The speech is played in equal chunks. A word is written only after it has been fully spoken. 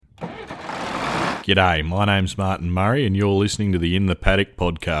G'day, my name's Martin Murray and you're listening to the In the Paddock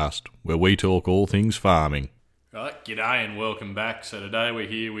podcast, where we talk all things farming. Right, g'day and welcome back. So today we're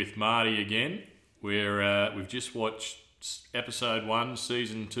here with Marty again. We've just watched episode 1,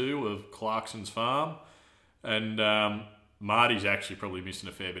 season 2 of Clarkson's Farm, and Marty's actually probably missing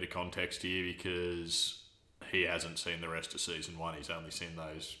a fair bit of context here because he hasn't seen the rest of season 1. He's only seen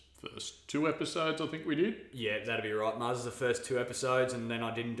those first 2 episodes, I think we did. Yeah, that'd be right, Mars. The first 2 episodes, and then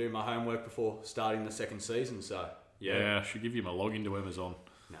I didn't do my homework before starting the second season, so yeah. I should give you my login to Amazon.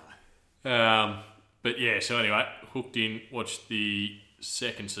 No. But yeah, so anyway, hooked in, watched the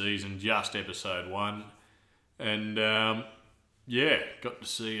second season, just episode 1, and got to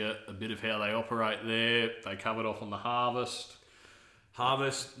see a bit of how they operate there. They covered off on the harvest,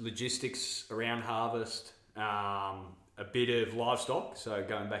 logistics around harvest, a bit of livestock, so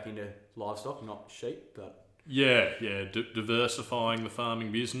going back into livestock, not sheep, but... diversifying the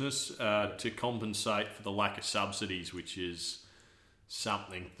farming business to compensate for the lack of subsidies, which is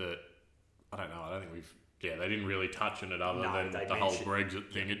something that, I don't think we've... Yeah, they didn't really touch on it other than the whole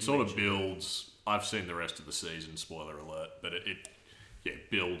Brexit thing. It sort of builds... I've seen the rest of the season, spoiler alert, but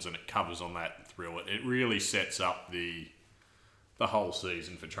it builds and it covers on that through it. It really sets up the whole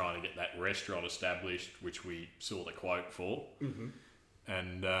season for trying to get that restaurant established, which we saw the quote for. Mm-hmm.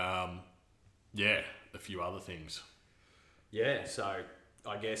 And, a few other things. Yeah, so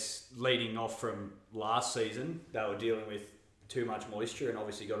I guess leading off from last season, they were dealing with too much moisture and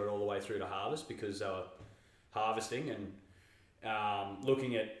obviously got it all the way through to harvest because they were harvesting and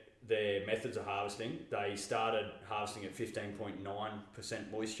looking at their methods of harvesting, they started harvesting at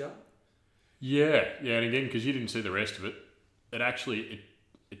 15.9% moisture. Yeah, and again, because you didn't see the rest of it,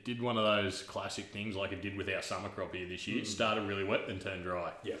 it did one of those classic things like it did with our summer crop here this year. It started really wet, then turned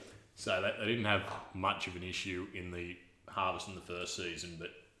dry. Yeah. So they didn't have much of an issue in the harvest in the first season, but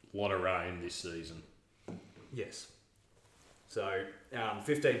a lot of rain this season. Yes. So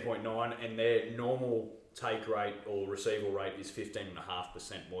 15.9, and their normal take rate or receival rate is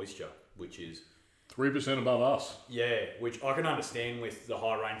 15.5% moisture, which is 3% above us. Yeah, which I can understand with the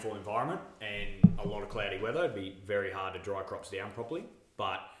high rainfall environment and a lot of cloudy weather. It'd be very hard to dry crops down properly,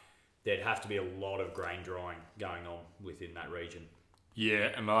 but there'd have to be a lot of grain drying going on within that region.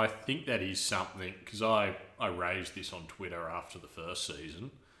 Yeah, and I think that is something, because I raised this on Twitter after the first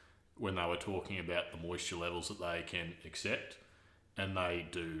season when they were talking about the moisture levels that they can accept, and they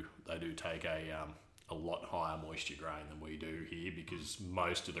do take a lot higher moisture grain than we do here because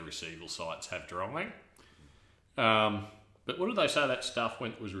most of the receival sites have drying. But what did they say that stuff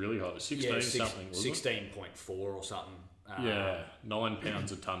was really high? It was 16 something, wasn't it? 16.4 or something. 9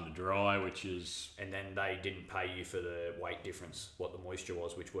 pounds a tonne to dry, which is... And then they didn't pay you for the weight difference, what the moisture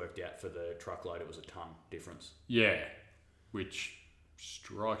was, which worked out for the truckload, it was a tonne difference. Yeah, which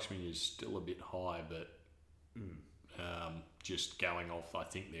strikes me as still a bit high, but just going off, I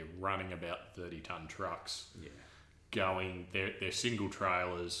think they're running about 30-tonne trucks. Yeah. They're single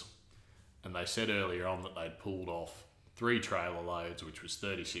trailers, and they said earlier on that they'd pulled off 3 trailer loads, which was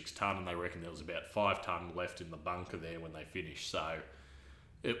 36 tonne, and they reckon there was about 5 tonne left in the bunker there when they finished. So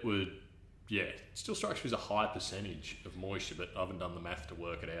it it still strikes me as a high percentage of moisture, but I haven't done the math to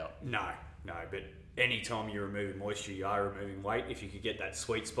work it out. No, but any time you're removing moisture, you are removing weight. If you could get that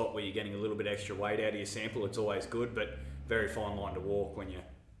sweet spot where you're getting a little bit extra weight out of your sample, it's always good, but very fine line to walk when you...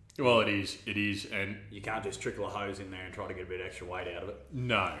 Well, it is, and... You can't just trickle a hose in there and try to get a bit extra weight out of it.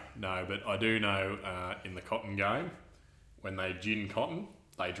 No, but I do know in the cotton game, when they gin cotton,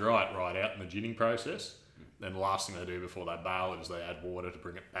 they dry it right out in the ginning process. Then the last thing they do before they bale it is they add water to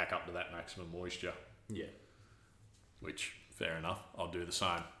bring it back up to that maximum moisture. Yeah. Which, fair enough, I'll do the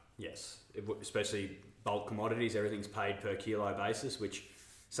same. Yes, especially bulk commodities, everything's paid per kilo basis, which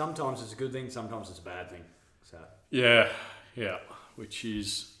sometimes it's a good thing, sometimes it's a bad thing. So Yeah, which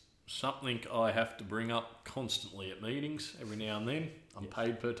is something I have to bring up constantly at meetings every now and then. I'm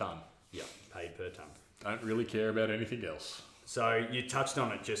paid per tonne. Yeah, paid per tonne. Don't really care about anything else. So you touched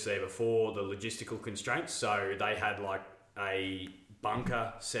on it just there before, the logistical constraints. So they had like a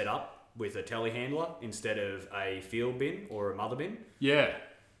bunker set up with a telehandler instead of a field bin or a mother bin. Yeah.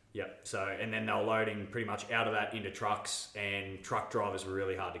 Yep. So, and then they were loading pretty much out of that into trucks, and truck drivers were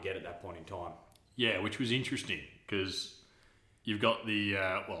really hard to get at that point in time. Yeah, which was interesting because you've got you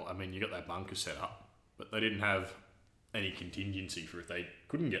got that bunker set up, but they didn't have any contingency for if they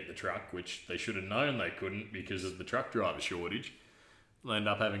couldn't get the truck, which they should have known they couldn't because of the truck driver shortage. They'll end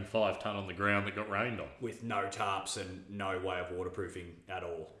up having 5 tonne on the ground that got rained on. With no tarps and no way of waterproofing at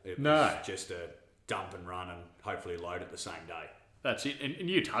all. It was just a dump and run and hopefully load it the same day. That's it. And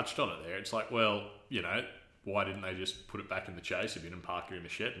you touched on it there. It's like, well, why didn't they just put it back in the chaser bin and park it in the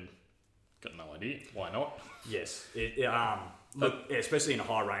shed and Got no idea. Why not? Yes. Especially in a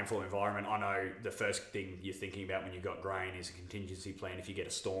high rainfall environment, I know the first thing you're thinking about when you've got grain is a contingency plan. If you get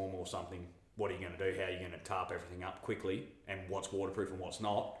a storm or something, what are you going to do? How are you going to tarp everything up quickly? And what's waterproof and what's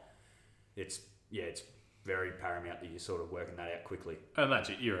not? It's very paramount that you're sort of working that out quickly. And that's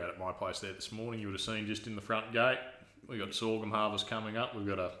it. You were out at my place there this morning. You would have seen just in the front gate, we've got sorghum harvest coming up. We've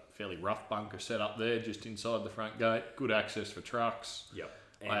got a fairly rough bunker set up there just inside the front gate. Good access for trucks. Yep.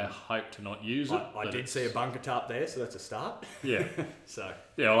 And I hope to not use it. I did see a bunker tarp there, so that's a start. Yeah. So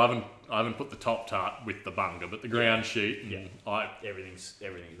yeah, well, I haven't put the top tarp with the bunker, but the ground sheet. And everything's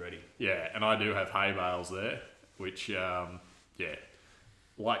ready. Yeah, and I do have hay bales there, which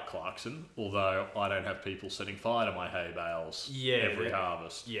like Clarkson, although I don't have people setting fire to my hay bales every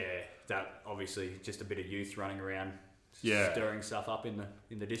harvest. Yeah, that obviously just a bit of youth running around, stirring stuff up in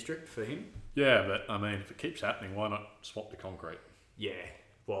the district for him. Yeah, but I mean, if it keeps happening, why not swap to concrete? Yeah,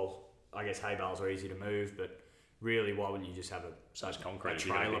 well, I guess hay bales are easy to move, but really, why wouldn't you just have a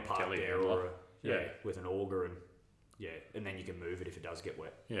trailer park there or with an auger and then you can move it if it does get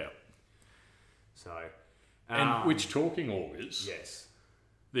wet. Yeah. So, and which talking augers? Yes.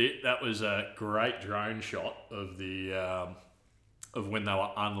 That was a great drone shot of of when they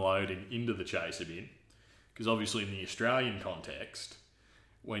were unloading into the chaser bin, because obviously in the Australian context,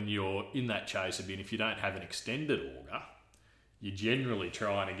 when you're in that chaser bin, if you don't have an extended auger, you're generally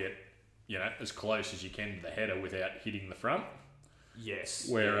trying to get as close as you can to the header without hitting the front. Yes.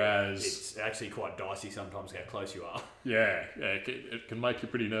 Whereas it's actually quite dicey sometimes how close you are. Yeah, it can make you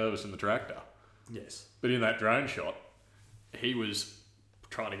pretty nervous in the tractor. Yes. But in that drone shot, he was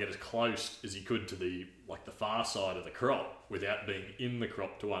trying to get as close as he could to the far side of the crop without being in the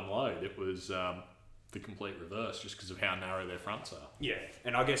crop to unload. It was the complete reverse, just because of how narrow their fronts are. Yeah,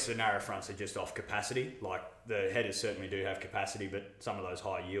 and I guess the narrow fronts are just off capacity. Like the headers certainly do have capacity, but some of those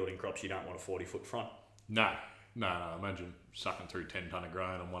high yielding crops you don't want a 40-foot front. No. Imagine sucking through 10 tonne of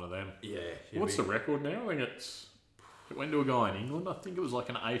grain on one of them. Yeah. What's the record now? I think it went to a guy in England. I think it was like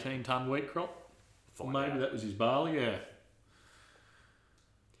an 18 tonne wheat crop. Maybe that was his barley. Yeah.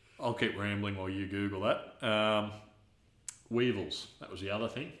 I'll keep rambling while you Google that. Weevils, that was the other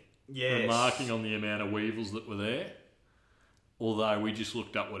thing. Yes. Remarking on the amount of weevils that were there. Although we just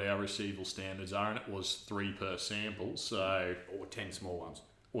looked up what our receival standards are, and it was 3 per sample, so... Or 10 small ones.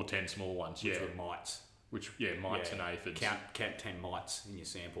 Which were mites. Mites and aphids. Count 10 mites in your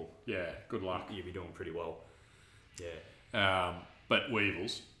sample. Yeah, good luck. You'll be doing pretty well. Yeah. But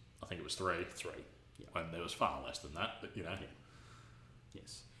weevils, I think it was 3. 3. Yeah. And there was far less than that, but Yeah.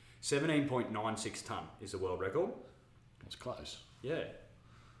 Yes. 17.96 tonne is the world record. It's close. Yeah.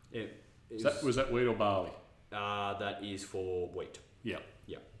 Was that wheat or barley? That is for wheat. Yeah.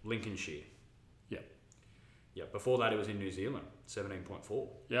 Yeah. Lincolnshire. Yeah. Yeah. Before that, it was in New Zealand. 17.4.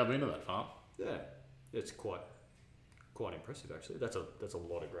 Yeah, I've been to that farm. Yeah. It's quite impressive actually. That's a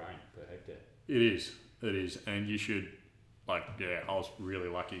lot of grain per hectare. It is, and you should I was really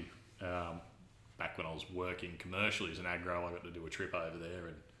lucky. Back when I was working commercially as an agro, I got to do a trip over there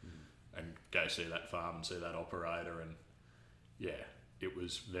and go see that farm and see that operator, and it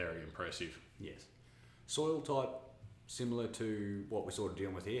was very impressive. Yes. Soil type similar to what we're sort of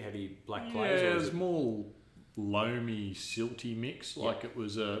dealing with here, heavy black clays? Yeah, it was more loamy, silty mix. It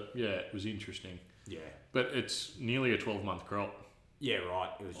was it was interesting. Yeah. But it's nearly a 12-month crop. Yeah, right.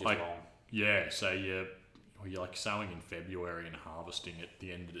 It was just long. Yeah, so you're sowing in February and harvesting at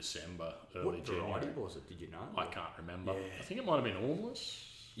the end of December, early January. What variety was it? Did you know? I can't remember. Yeah. I think it might have been Ormless.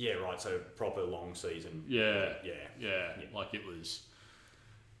 Yeah, right. So proper long season. Yeah. Like it was.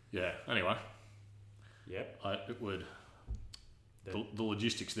 Yeah. Anyway. Yep. It would. The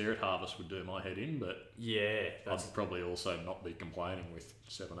logistics there at harvest would do my head in, but I'd probably also not be complaining with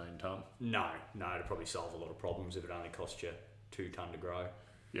 17 tonne. No, it'd probably solve a lot of problems if it only cost you 2 tonne to grow.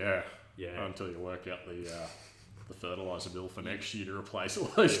 Yeah. Until you work out the fertiliser bill for next year to replace all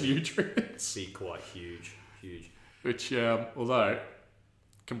those nutrients. Be quite huge. Which, although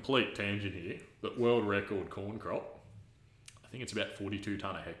complete tangent here, but world record corn crop, I think it's about 42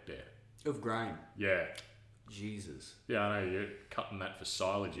 tonne a hectare of grain. Yeah. Jesus. Yeah, I know, you're cutting that for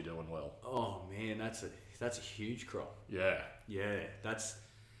silage, you're doing well. Oh man, that's a huge crop. Yeah. Yeah, that's...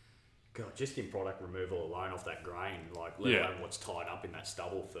 God, just in product removal alone off that grain, let alone what's tied up in that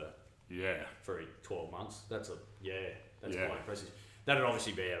stubble for 12 months. That's quite impressive. That'd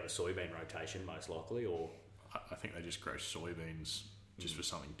obviously be out of a soybean rotation most likely, or... I think they just grow soybeans just for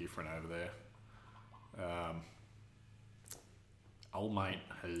something different over there. Old mate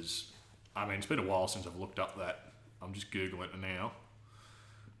has... I mean, it's been a while since I've looked up that. I'm just Googling it now.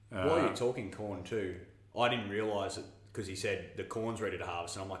 While you're talking corn too, I didn't realise that because he said the corn's ready to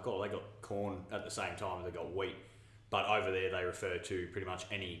harvest, and I'm like, oh, they got corn at the same time as they got wheat, but over there they refer to pretty much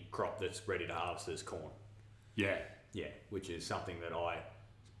any crop that's ready to harvest as corn. Yeah. Yeah, which is something that I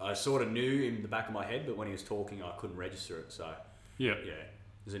sort of knew in the back of my head, but when he was talking, I couldn't register it. So yeah,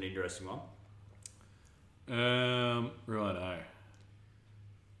 it's an interesting one. Righto.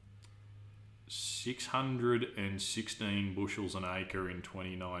 616 bushels an acre in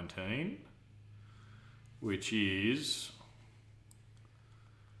 2019, which is...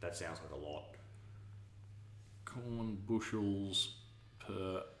 That sounds like a lot. Corn bushels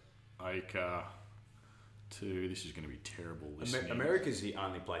per acre to... This is going to be terrible listening. America's the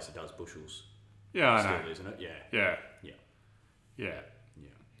only place that does bushels. Yeah, I know. Still, isn't it? Yeah.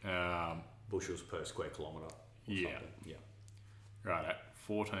 Bushels per square kilometre. Yeah. Yeah. Right, at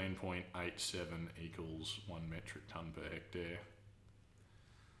 14.87 equals 1 metric tonne per hectare.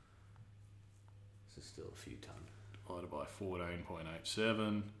 This is still a few tonne. Divided by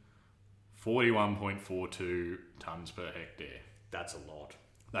 14.87, 41.42 tonnes per hectare. That's a lot.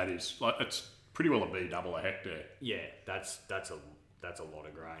 That is, like, it's pretty well a B double a hectare. Yeah, that's a lot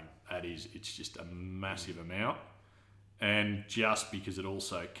of grain. That is, it's just a massive amount. And just because it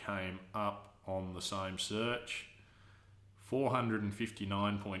also came up on the same search,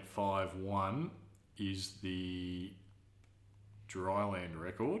 459.51 is the dryland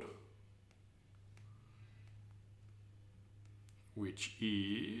record, which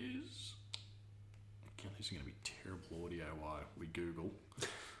is... God, this is going to be terrible audio while we Google.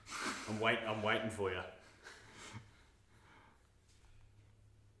 I'm waiting for you.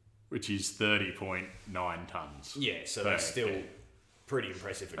 Which is 30.9 tonnes. Yeah, so that's still pretty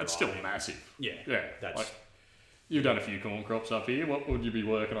impressive. That's still massive. Yeah. That's... Like, you've done a few corn crops up here. What would you be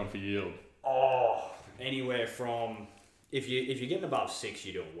working on for yield? Oh, anywhere from... If you're getting above 6,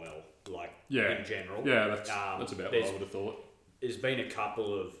 you're doing well, like, in general. Yeah, that's about what I would have thought. There's been a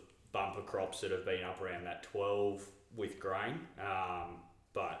couple of bumper crops that have been up around that 12 with grain,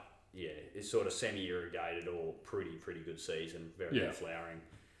 but yeah, it's sort of semi-irrigated or pretty good season, very good flowering.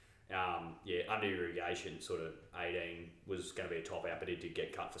 Under irrigation, sort of 18 was going to be a top out, but it did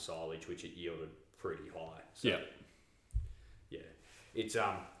get cut for silage, which it yielded pretty high. So, it's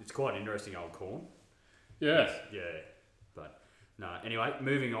quite an interesting old corn. Yeah. But no, anyway,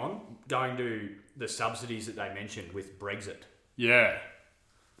 moving on, going to the subsidies that they mentioned with Brexit. Yeah.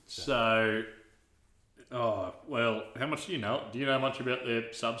 So, how much do you know? Do you know much about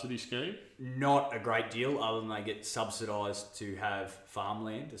their subsidy scheme? Not a great deal, other than they get subsidised to have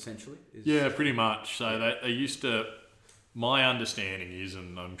farmland, essentially. Pretty much. So they used to... My understanding is,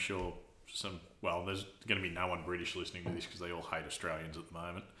 and I'm sure there's going to be no one British listening to this because they all hate Australians at the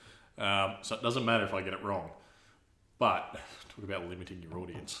moment. So it doesn't matter if I get it wrong. But talk about limiting your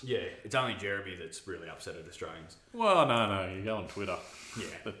audience. Yeah, it's only Jeremy that's really upset at Australians. Well, no, you go on Twitter.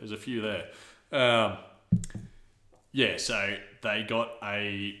 Yeah. There's a few there. So they got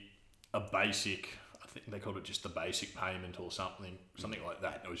a basic, I think they called it just the basic payment or something like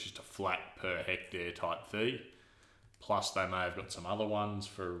that. It was just a flat per hectare type fee. Plus they may have got some other ones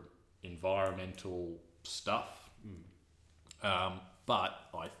for environmental stuff. But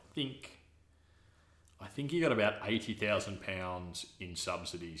I think he got about £80,000 in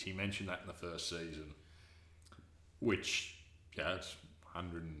subsidies. He mentioned that in the first season, which, it's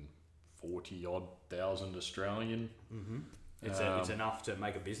 140,000 Australian. Mm-hmm. It's enough to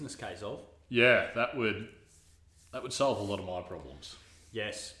make a business case of. Yeah, that would solve a lot of my problems.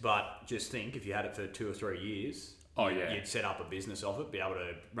 Yes, but just think, if you had it for 2 or 3 years, you'd set up a business of it, be able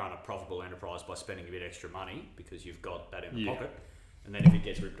to run a profitable enterprise by spending a bit extra money because you've got that in the pocket. And then if it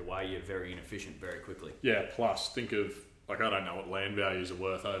gets ripped away, you're very inefficient very quickly. Yeah, plus think of, I don't know what land values are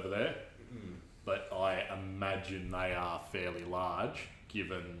worth over there, but I imagine they are fairly large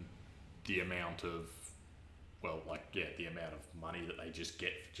given the amount of, the amount of money that they just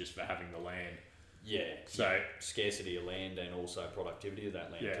get just for having the land. Yeah, so scarcity of land and also productivity of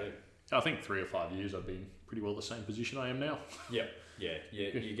that land too. I think 3 or 5 years I've been pretty well the same position I am now. You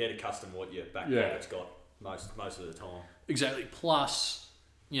get accustomed to what your back pocket's got most of the time. Exactly. Plus,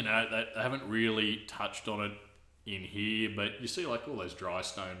 they haven't really touched on it in here, but you see all those dry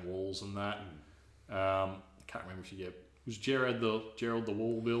stone walls and that. Can't remember if was Gerald the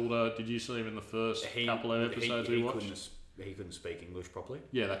wall builder. Did you see him in the first couple of episodes we watched? He couldn't speak English properly.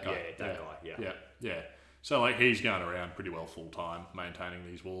 Yeah, that guy. Yeah. So he's going around pretty well full time maintaining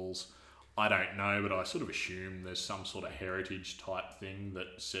these walls. I don't know, but I sort of assume there's some sort of heritage type thing that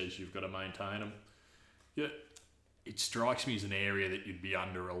says you've got to maintain them. Yeah, it strikes me as an area that you'd be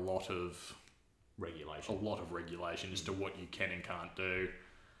under a lot of regulation as to what you can and can't do.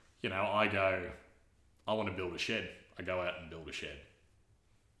 I want to build a shed. I go out and build a shed.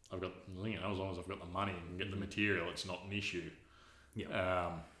 I've got, as long as I've got the money and get the material, it's not an issue.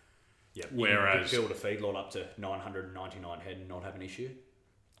 Yeah. Whereas you can build a feedlot up to 999 head and not have an issue.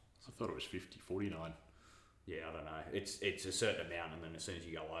 I thought it was 49. Yeah, I don't know. It's a certain amount, and then as soon as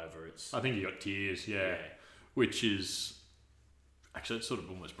you go over, it's... I think you got tiers, yeah. Which is... Actually, it sort of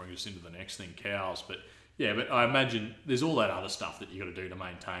almost brings us into the next thing, cows. But I imagine there's all that other stuff that you got to do to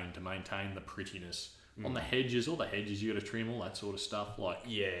maintain the prettiness. On the hedges, all the hedges you got to trim, all that sort of stuff.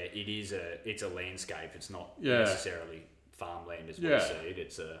 It's a landscape. It's not necessarily farmland as we see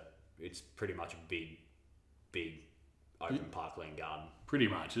it. It's pretty much a big open parkland garden. Pretty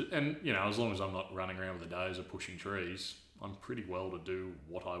much. And, as long as I'm not running around with a dozer pushing trees, I'm pretty well to do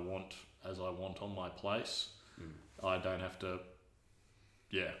what I want as I want on my place. I don't have to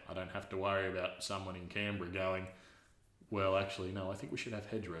worry about someone in Canberra going, well, actually, no, I think we should have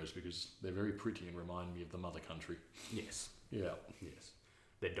hedgerows because they're very pretty and remind me of the mother country. Yes. Yeah. Yes.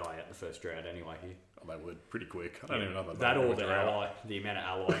 They'd die out the first drought anyway here. Oh, they would, pretty quick. I don't even know that or the amount of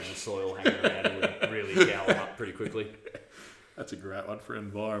alloy in the soil hanging around would really cow them up pretty quickly. That's a great one for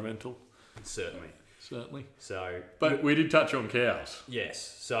environmental. Certainly. But we did touch on cows.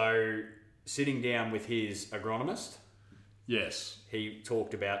 Yes. So, sitting down with his agronomist... Yes. He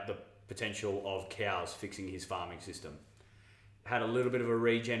talked about the potential of cows fixing his farming system. Had a little bit of a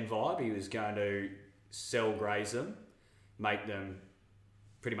regen vibe. He was going to cell graze them, make them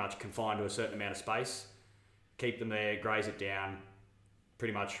pretty much confined to a certain amount of space, keep them there, graze it down,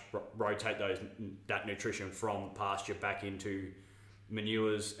 pretty much rotate that nutrition from pasture back into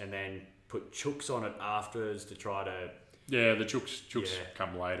manures, and then put chooks on it afterwards to try to... Yeah, the chooks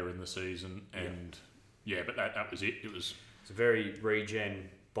come later in the season, and but that was it. It's a very regen,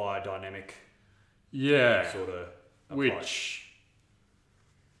 biodynamic sort of approach. Which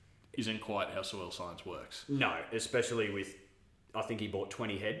isn't quite how soil science works. No, especially with, I think he bought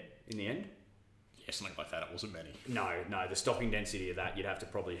 20 head in the end. Yeah, something like that. It wasn't many. No, the stocking density of that, you'd have to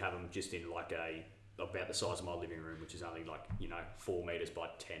probably have them just in like about the size of my living room, which is only 4 metres by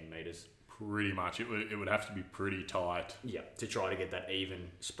 10 metres. Pretty much. It would have to be pretty tight. Yeah, to try to get that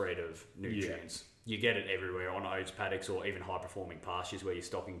even spread of nutrients. You get it everywhere on oats paddocks or even high-performing pastures where your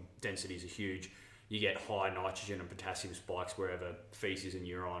stocking densities are huge. You get high nitrogen and potassium spikes wherever feces and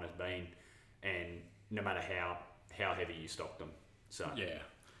urine has been, and no matter how heavy you stock them. So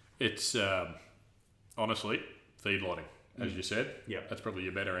it's honestly feedlotting, as you said. Yeah, that's probably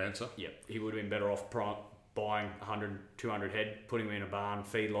your better answer. Yeah, he would have been better off buying 100, 200 head, putting them in a barn,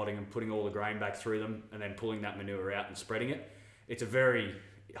 feedlotting them, putting all the grain back through them, and then pulling that manure out and spreading it. It's a very,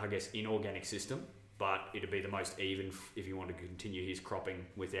 I guess, inorganic system, but it'd be the most even if you want to continue his cropping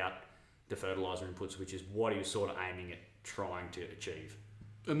without the fertiliser inputs, which is what he was sort of aiming at trying to achieve.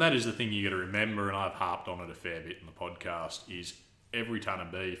 And that is the thing you got to remember, and I've harped on it a fair bit in the podcast, is every tonne of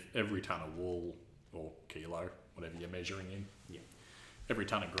beef, every tonne of wool, or kilo, whatever you're measuring in, every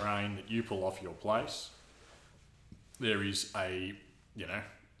tonne of grain that you pull off your place, there is a,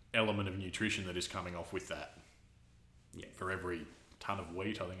 element of nutrition that is coming off with that. Yeah. For every tonne of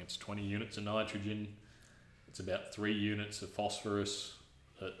wheat, I think it's 20 units of nitrogen. It's about 3 units of phosphorus.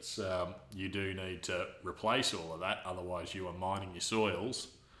 It's you do need to replace all of that, otherwise you are mining your soils,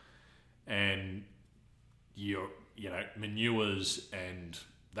 and your manures and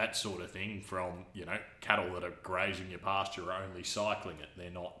that sort of thing from cattle that are grazing your pasture are only cycling it. They're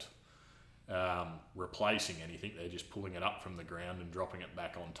not replacing anything. They're just pulling it up from the ground and dropping it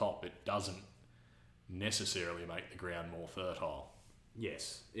back on top. It doesn't necessarily make the ground more fertile.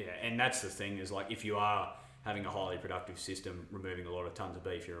 Yes, and that's the thing is if you are having a highly productive system, removing a lot of tons of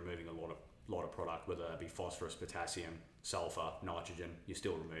beef, you're removing a lot of product, whether that be phosphorus, potassium, sulfur, nitrogen. You're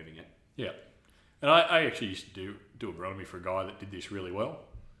still removing it. Yeah, and I actually used to do agronomy for a guy that did this really well.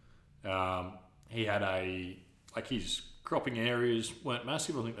 He had his cropping areas weren't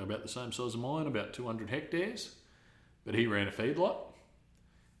massive. I think they're about the same size as mine, about 200 hectares. But he ran a feedlot,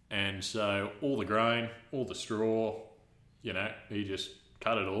 and so all the grain, all the straw, he just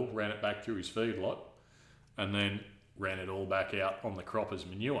cut it all, ran it back through his feedlot, and then ran it all back out on the crop as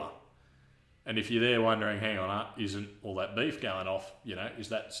manure. And if you're there wondering, hang on, isn't all that beef going off, is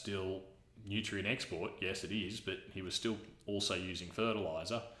that still nutrient export? Yes, it is, but he was still also using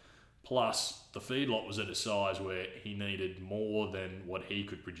fertiliser. Plus, the feedlot was at a size where he needed more than what he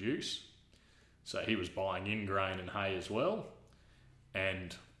could produce. So he was buying in grain and hay as well.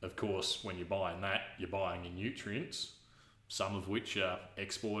 And, of course, when you're buying that, you're buying in nutrients, some of which are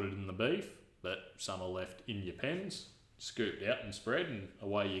exported in the beef, but some are left in your pens, scooped out and spread, and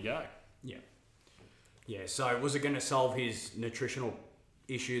away you go. Yeah, so was it going to solve his nutritional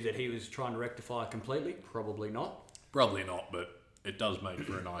issue that he was trying to rectify completely? Probably not. Probably not, but it does make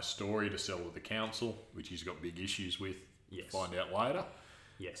for a nice story to sell to the council, which he's got big issues with. Yes. Find out later.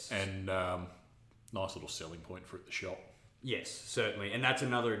 Yes. And nice little selling point for it at the shop. Yes, certainly. And that's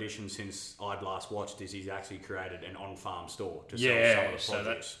another addition since I'd last watched, is he's actually created an on-farm store to sell some of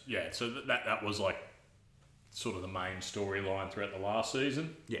the produce. So that was like sort of the main storyline throughout the last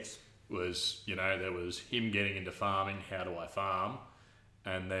season. Yes. Was, there was him getting into farming, how do I farm,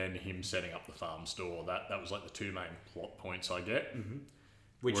 and then him setting up the farm store. That was like the two main plot points I get. Mm-hmm.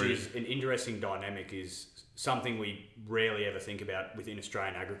 Which is an interesting dynamic, is something we rarely ever think about within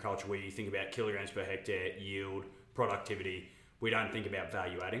Australian agriculture, where you think about kilograms per hectare, yield, productivity. We don't think about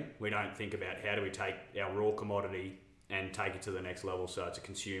value adding. We don't think about how do we take our raw commodity and take it to the next level so it's a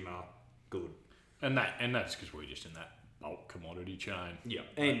consumer good. And that's because we're just in that bulk commodity chain. Yeah,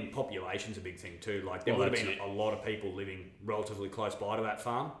 and population's a big thing too. Like there would have been a lot of people living relatively close by to that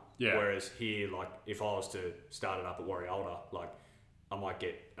farm. Yeah. Whereas here, like if I was to start it up at Warriolda, like I might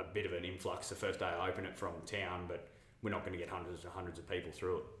get a bit of an influx the first day I open it from town, but we're not going to get hundreds of people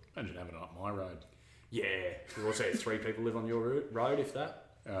through it. Imagine having it up my road. Yeah, we also have 3 people live on your road, if that.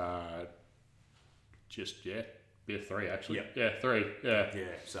 Be 3 actually. Yep. Yeah, 3. Yeah. Yeah.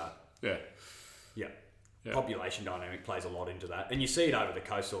 So. Yeah. Yeah. Yeah. Population dynamic plays a lot into that, and you see it over the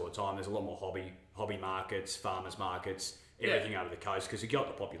coast all the time. There's a lot more hobby markets, farmers markets, everything over the coast because you got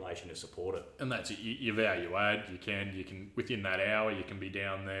the population to support it. And that's it. You value add. You can within that hour you can be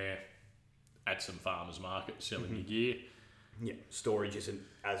down there at some farmers market selling your gear. Yeah, storage isn't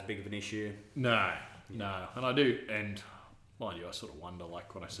as big of an issue. No, and I do, and mind you, I sort of wonder,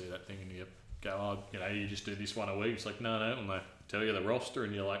 like when I see that thing and you go, you just do this one a week. It's like no, and they tell you the roster,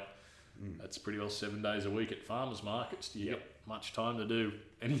 and you're like, that's pretty well 7 days a week at farmers markets. Do you get much time to do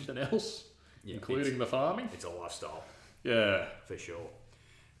anything else, including the farming? It's a lifestyle. Yeah, for sure.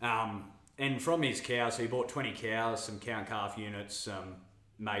 And from his cows, so he bought 20 cows, some cow and calf units, some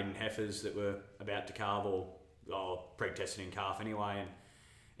maiden heifers that were about to calve or pre-tested in calf anyway, and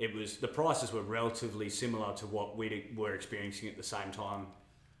the prices were relatively similar to what we were experiencing at the same time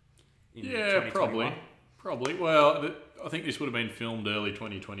in 2021. Probably. Well, I think this would have been filmed early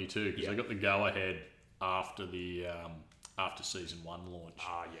 2022 because they got the go-ahead after the after season 1 launch.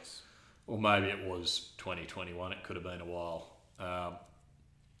 Ah, yes. Or maybe it was 2021. It could have been a while.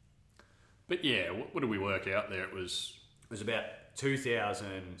 But yeah, what did we work out there? It was about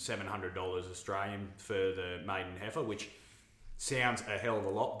 $2,700 Australian for the maiden heifer, which sounds a hell of a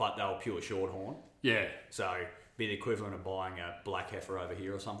lot, but they were pure shorthorn. Yeah. So be the equivalent of buying a black heifer over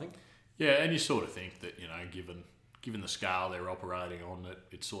here or something. Yeah, and you sort of think that, given the scale they're operating on, that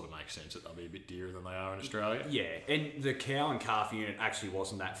it sort of makes sense that they'll be a bit dearer than they are in Australia. Yeah, and the cow and calf unit actually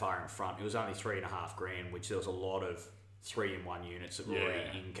wasn't that far in front. It was only $3,500, which there was a lot of 3-in-1 units that were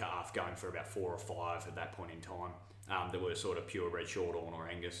already in calf going for about 4 or 5 at that point in time. That were sort of purebred Shorthorn or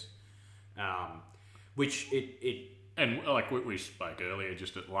Angus, which it and like we spoke earlier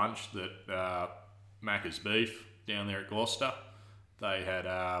just at lunch that Macca's Beef down there at Gloucester, they had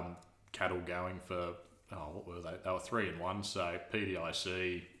cattle going for what were they? They were 3-in-1, so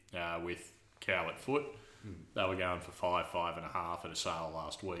PDIC with cow at foot. They were going for 5.5 at a sale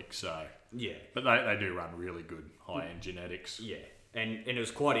last week. So yeah, but they do run really good high-end genetics. Yeah, and it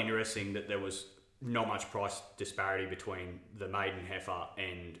was quite interesting that there was not much price disparity between the maiden heifer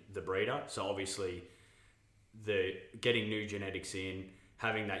and the breeder. So obviously, the getting new genetics in,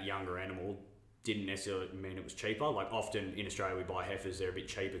 having that younger animal didn't necessarily mean it was cheaper. Like often in Australia, we buy heifers; they're a bit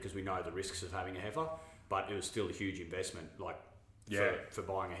cheaper because we know the risks of having a heifer. But it was still a huge investment, for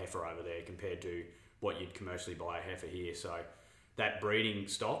buying a heifer over there compared to what you'd commercially buy a heifer here. So that breeding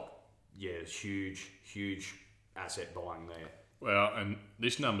stock, it's huge asset buying there. Well, and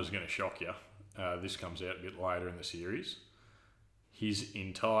this number's going to shock you. This comes out a bit later in the series. His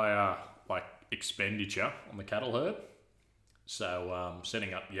entire expenditure on the cattle herd, so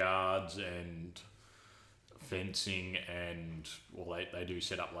setting up yards and fencing, and they do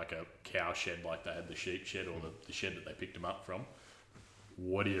set up like a cow shed like they had the sheep shed or the shed that they picked them up from.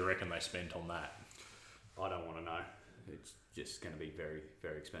 What do you reckon they spent on that? I don't want to know. It's just going to be very,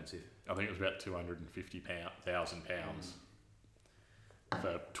 very expensive. I think it was about £250,000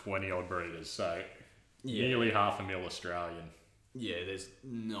 for 20 odd breeders, so nearly $500,000 Australian. Yeah, there's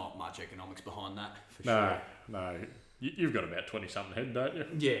not much economics behind that for sure. No. You've got about 20 something head, don't you?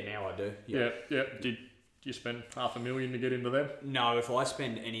 Yeah, now I do. Yeah. Did you spend $500,000 to get into them? No, if I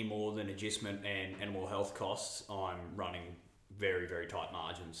spend any more than agistment and animal health costs, I'm running very, very tight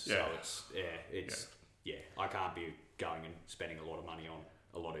margins. Yeah. So I can't be going and spending a lot of money on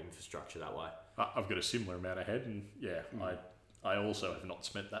a lot of infrastructure that way. I've got a similar amount of head, and I also have not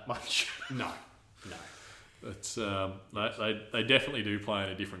spent that much. No. It's they definitely do play in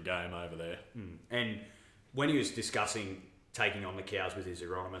a different game over there. And when he was discussing taking on the cows with his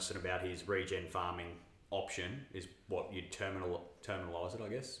agronomist and about his regen farming option, is what you'd terminalise it, I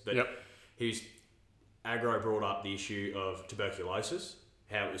guess. But Agro brought up the issue of tuberculosis,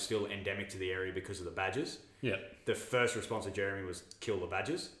 how it was still endemic to the area because of the badgers. Yeah. The first response of Jeremy was kill the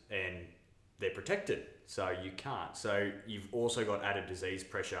badgers, and they're protected, so you can't. So you've also got added disease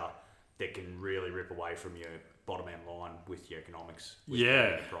pressure that can really rip away from your bottom end line with your economics. With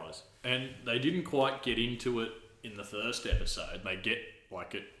the price. And they didn't quite get into it in the first episode. They get,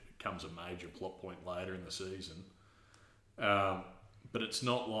 like, it becomes a major plot point later in the season. But it's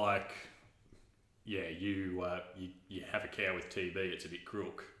not like, you have a cow with TB, it's a bit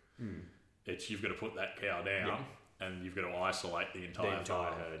crook. It's you've got to put that cow down and you've got to isolate the entire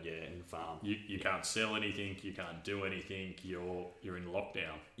farm. Herd, in the farm. You can't sell anything, you can't do anything, you're in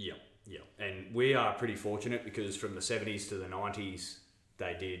lockdown. Yeah. And we are pretty fortunate because from the 70s to the 90s,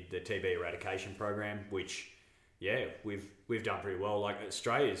 they did the TB eradication program, which, we've done pretty well. Like,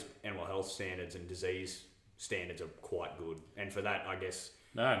 Australia's animal health standards and disease standards are quite good. And for that, I guess...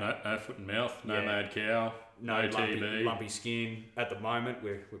 No foot and mouth, no mad cow, no TB. Lumpy skin. At the moment,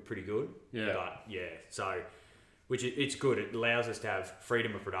 we're pretty good. Yeah. But, so... it's good. It allows us to have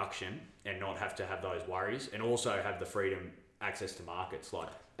freedom of production and not have to have those worries, and also have the freedom access to markets. Like,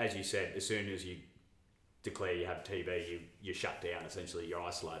 as you said, as soon as you declare you have TB, you're shut down. Essentially, you're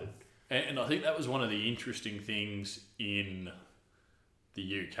isolated. And I think that was one of the interesting things in the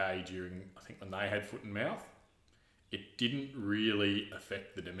UK during, I think, when they had foot and mouth. It didn't really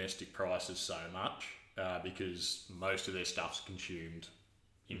affect the domestic prices so much because most of their stuff's consumed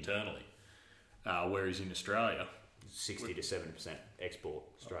internally. Whereas in Australia... 60 to 70% export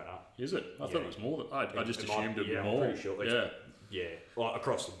straight up. Is it? I thought it was more than... I just assumed it was more. I'm pretty sure. Well,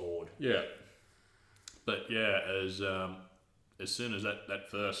 across the board. Yeah. But as soon as that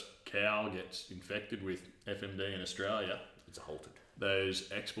first cow gets infected with FMD in Australia... It's halted. Those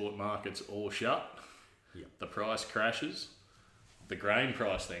export markets all shut. Yep. The price crashes. The grain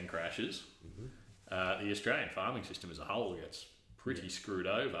price then crashes. The Australian farming system as a whole gets pretty screwed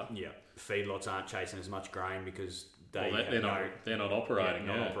over. Yeah. Feedlots aren't chasing as much grain because they're not operating.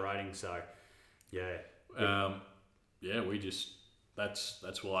 Operating. So, we just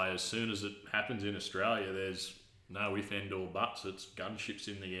that's why as soon as it happens in Australia, there's no if, end or buts. It's gunships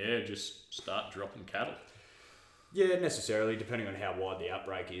in the air. Just start dropping cattle. Yeah, necessarily, depending on how wide the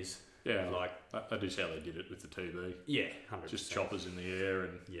outbreak is. Yeah, like that is how they did it with the TB. Yeah, 100%. Just choppers in the air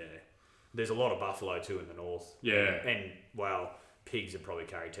and there's a lot of buffalo too in the north. Yeah, and pigs would probably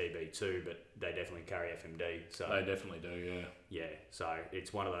carry TB too, but they definitely carry FMD. So they definitely do. Yeah. So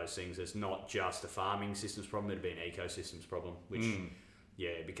it's one of those things. It's not just a farming systems problem; it'd be an ecosystems problem, which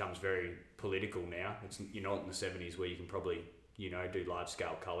it becomes very political now. You're not in the 70s where you can probably do large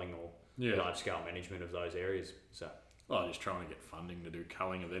scale culling or large scale management of those areas. So. Well, just trying to get funding to do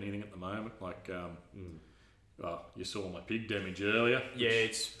culling of anything at the moment. Like, you saw my pig damage earlier. Yeah,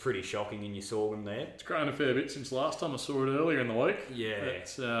 it's pretty shocking in your sorghum there. It's grown a fair bit since last time I saw it earlier in the week. Yeah.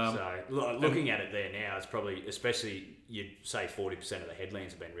 So, looking at it there now, it's probably, especially, you'd say 40% of the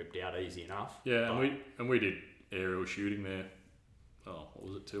headlands have been ripped out easy enough. Yeah, and we did aerial shooting there. Oh, what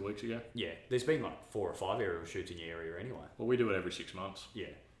was it, 2 weeks ago? Yeah, there's been like 4 or 5 aerial shoots in your area anyway. Well, we do it every 6 months. Yeah.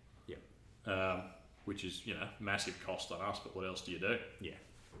 Which is, massive cost on us, but what else do you do? Yeah.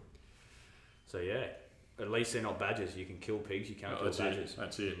 So, at least they're not badgers. You can kill pigs, you can't kill badgers.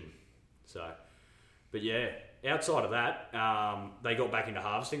 That's it. So, but outside of that, they got back into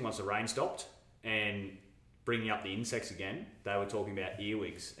harvesting once the rain stopped and bringing up the insects again. They were talking about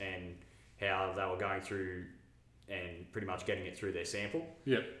earwigs and how they were going through and pretty much getting it through their sample.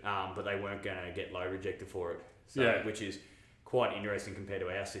 Yep. But they weren't going to get low rejected for it. So, which is quite interesting compared to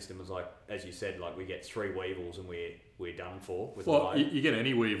our system. It was like, as you said, like we get 3 weevils and we're done for. With you get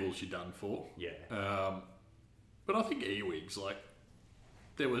any weevils, you're done for. Yeah. But I think earwigs, like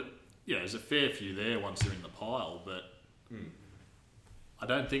there's a fair few there once they're in the pile, but I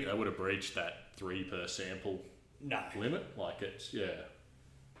don't think they would have breached that 3 per sample limit. Like it's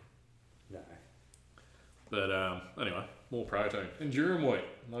No. But anyway, more protein and durum wheat.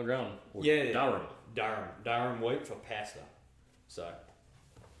 No growing. Durham wheat for pasta. So,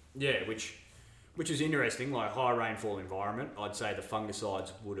 which is interesting. Like high rainfall environment, I'd say the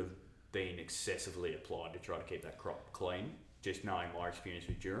fungicides would have been excessively applied to try to keep that crop clean. Just knowing my experience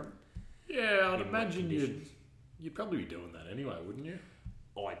with durum. Yeah, I'd imagine you'd probably be doing that anyway, wouldn't you?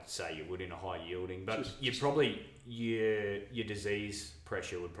 I'd say you would in a high yielding, but your disease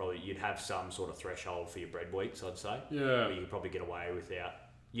pressure would probably, you'd have some sort of threshold for your bread weeks. I'd say. Yeah. Where you could probably get away without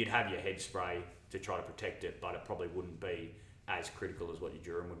you'd have your head spray to try to protect it, but it probably wouldn't be as critical as what your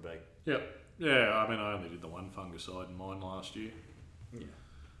durum would be. Yep. Yeah, I mean, I only did the one fungicide in mine last year. Yeah.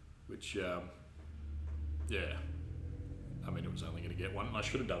 Which, I mean, it was only going to get one. I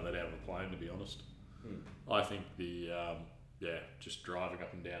should have done that out of the plane, to be honest. I think just driving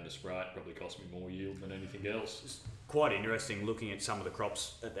up and down to spray it probably cost me more yield than anything else. It's quite interesting looking at some of the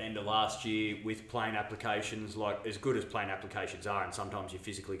crops at the end of last year with plane applications, like as good as plane applications are, and sometimes you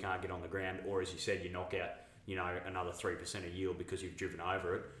physically can't get on the ground, or as you said, you knock out, another 3% of yield because you've driven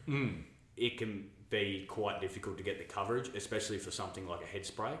over it. It can be quite difficult to get the coverage, especially for something like a head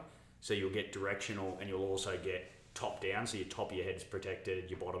spray. So you'll get directional, and you'll also get top down, so your top of your head's protected,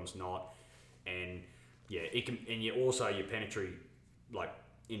 your bottom's not, and it can, and your penetrate like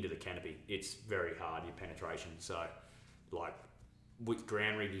into the canopy. It's very hard, your penetration. So, like with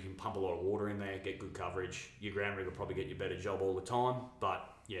ground rig, you can pump a lot of water in there, get good coverage. Your ground rig will probably get you a better job all the time,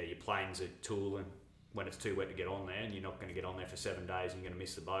 but your plane's a tool, and when it's too wet to get on there, and you're not going to get on there for 7 days, and you're going to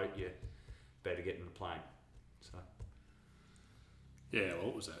miss the boat, you better get in the plane. So. Yeah,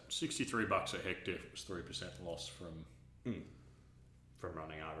 what was that? $63 a hectare. It was 3% loss from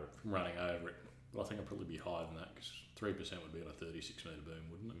running over it. From running over it. Well, I think it'd probably be higher than that because 3% would be on a 36 metre boom,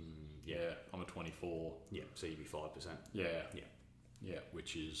 wouldn't it? Yeah, on a 24. Yeah, so you'd be 5%. Yeah,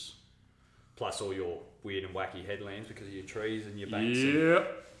 which is plus all your weird and wacky headlands because of your trees and your banks.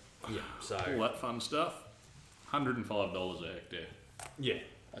 So all that fun stuff. $105 a hectare. Yeah,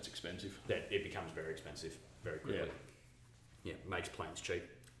 that's expensive. That it becomes very expensive very quickly. Yeah, makes planes cheap.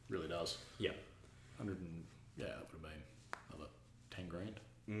 Really does. Yeah. That would have been another 10 grand.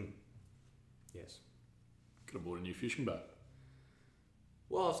 Yes. Could have bought a new fishing boat.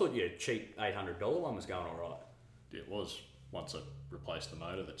 Well, I thought your cheap $800 one was going all right. Yeah, it was. Once I replaced the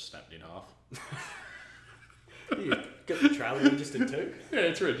motor that snapped in half. You got the trailer registered too? Yeah,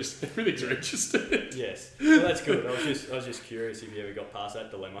 it's registered. Everything's registered. Yes. Well, that's good. I was just curious if you ever got past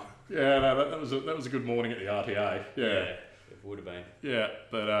that dilemma. Yeah, no, that was a good morning at the RTA. Yeah. It would have been. Yeah,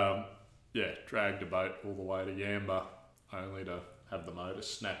 but dragged a boat all the way to Yamba only to have the motor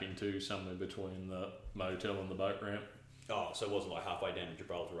snap into somewhere between the motel and the boat ramp. Oh, so it wasn't like halfway down to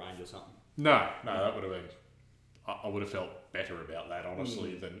Gibraltar Range or something? No, that would have been... I would have felt better about that,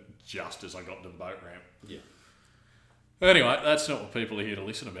 honestly, than just as I got to the boat ramp. Yeah. Anyway, that's not what people are here to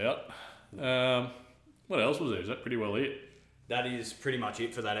listen about. What else was there? Is that pretty well it? That is pretty much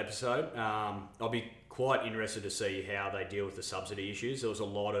it for that episode. I'll be quite interested to see how they deal with the subsidy issues. There was a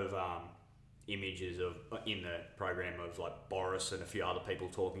lot of images in the program of like Boris and a few other people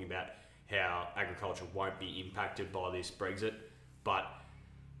talking about how agriculture won't be impacted by this Brexit. But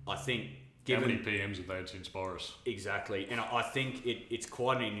I think... How many PMs have they had since Boris? Exactly. And I think it's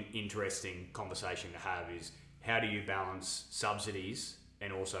quite an interesting conversation to have is how do you balance subsidies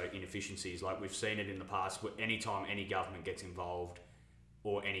and also inefficiencies? Like we've seen it in the past, anytime any government gets involved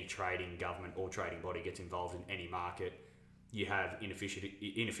or any trading government or trading body gets involved in any market, you have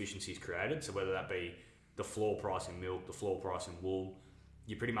inefficiencies created. So whether that be the floor price in milk, the floor price in wool,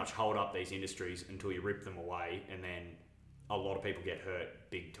 you pretty much hold up these industries until you rip them away, and then a lot of people get hurt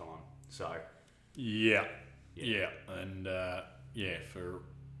big time. So, yeah, and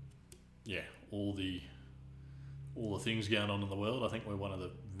all the things going on in the world, I think we're one of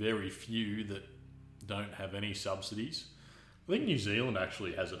the very few that don't have any subsidies. I think New Zealand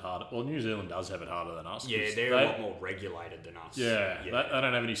actually has it harder. Well, New Zealand does have it harder than us. Yeah, they're a lot more regulated than us. Yeah, they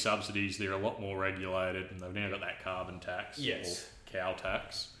don't have any subsidies. They're a lot more regulated, and they've now got that carbon tax or cow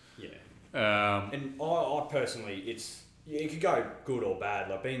tax. Yeah, and I personally, it could go good or bad.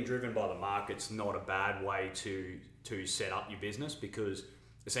 Like being driven by the market's not a bad way to set up your business because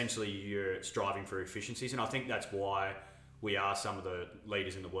essentially you're striving for efficiencies, and I think that's why we are some of the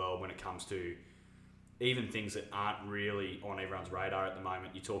leaders in the world when it comes to even things that aren't really on everyone's radar at the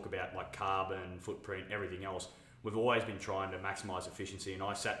moment. You talk about like carbon footprint, everything else. We've always been trying to maximise efficiency, and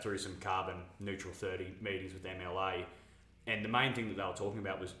I sat through some carbon neutral 30 meetings with MLA, and the main thing that they were talking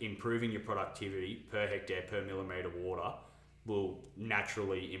about was improving your productivity per hectare, per millimetre of water will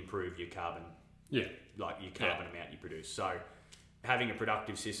naturally improve your carbon, amount you produce. So having a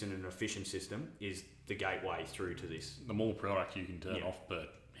productive system and an efficient system is the gateway through to this. The more product you can turn off per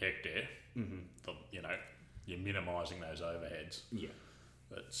hectare, you're minimising those overheads. Yeah.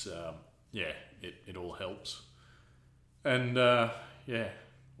 That's, it all helps. And,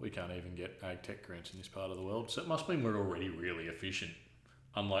 we can't even get ag tech grants in this part of the world. So it must mean we're already really efficient,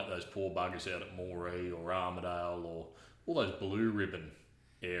 unlike those poor buggers out at Moree or Armidale or all those blue ribbon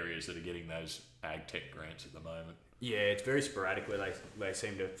areas that are getting those ag tech grants at the moment. Yeah, it's very sporadic where they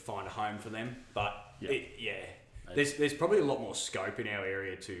seem to find a home for them. But, There's probably a lot more scope in our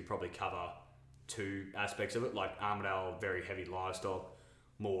area to probably cover two aspects of it, like Armidale, very heavy livestock,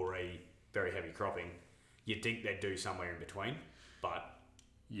 Moree, very heavy cropping. You'd think they'd do somewhere in between, but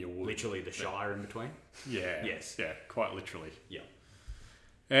literally the Shire in between. Yeah. Yes. Yeah, quite literally. Yeah.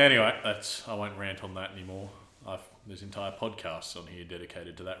 Anyway, I won't rant on that anymore. There's entire podcasts on here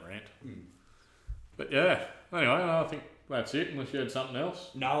dedicated to that rant. But yeah, anyway, I think that's it, unless you had something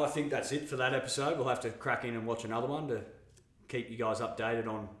else. No, I think that's it for that episode. We'll have to crack in and watch another one to keep you guys updated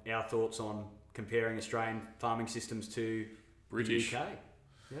on our thoughts on comparing Australian farming systems to British. the UK.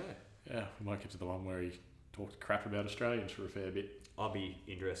 Yeah, we might get to the one where he talked crap about Australians for a fair bit. I'd be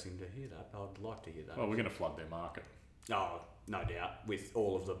interesting to hear that. I'd like to hear that. Well, we're going to flood their market. Oh, no doubt. With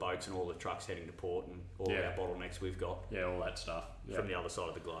all of the boats and all the trucks heading to port and all of our bottlenecks we've got. Yeah, all that stuff. From the other side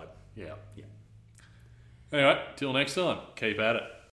of the globe. Yeah. Yeah. Anyway, till next time, keep at it.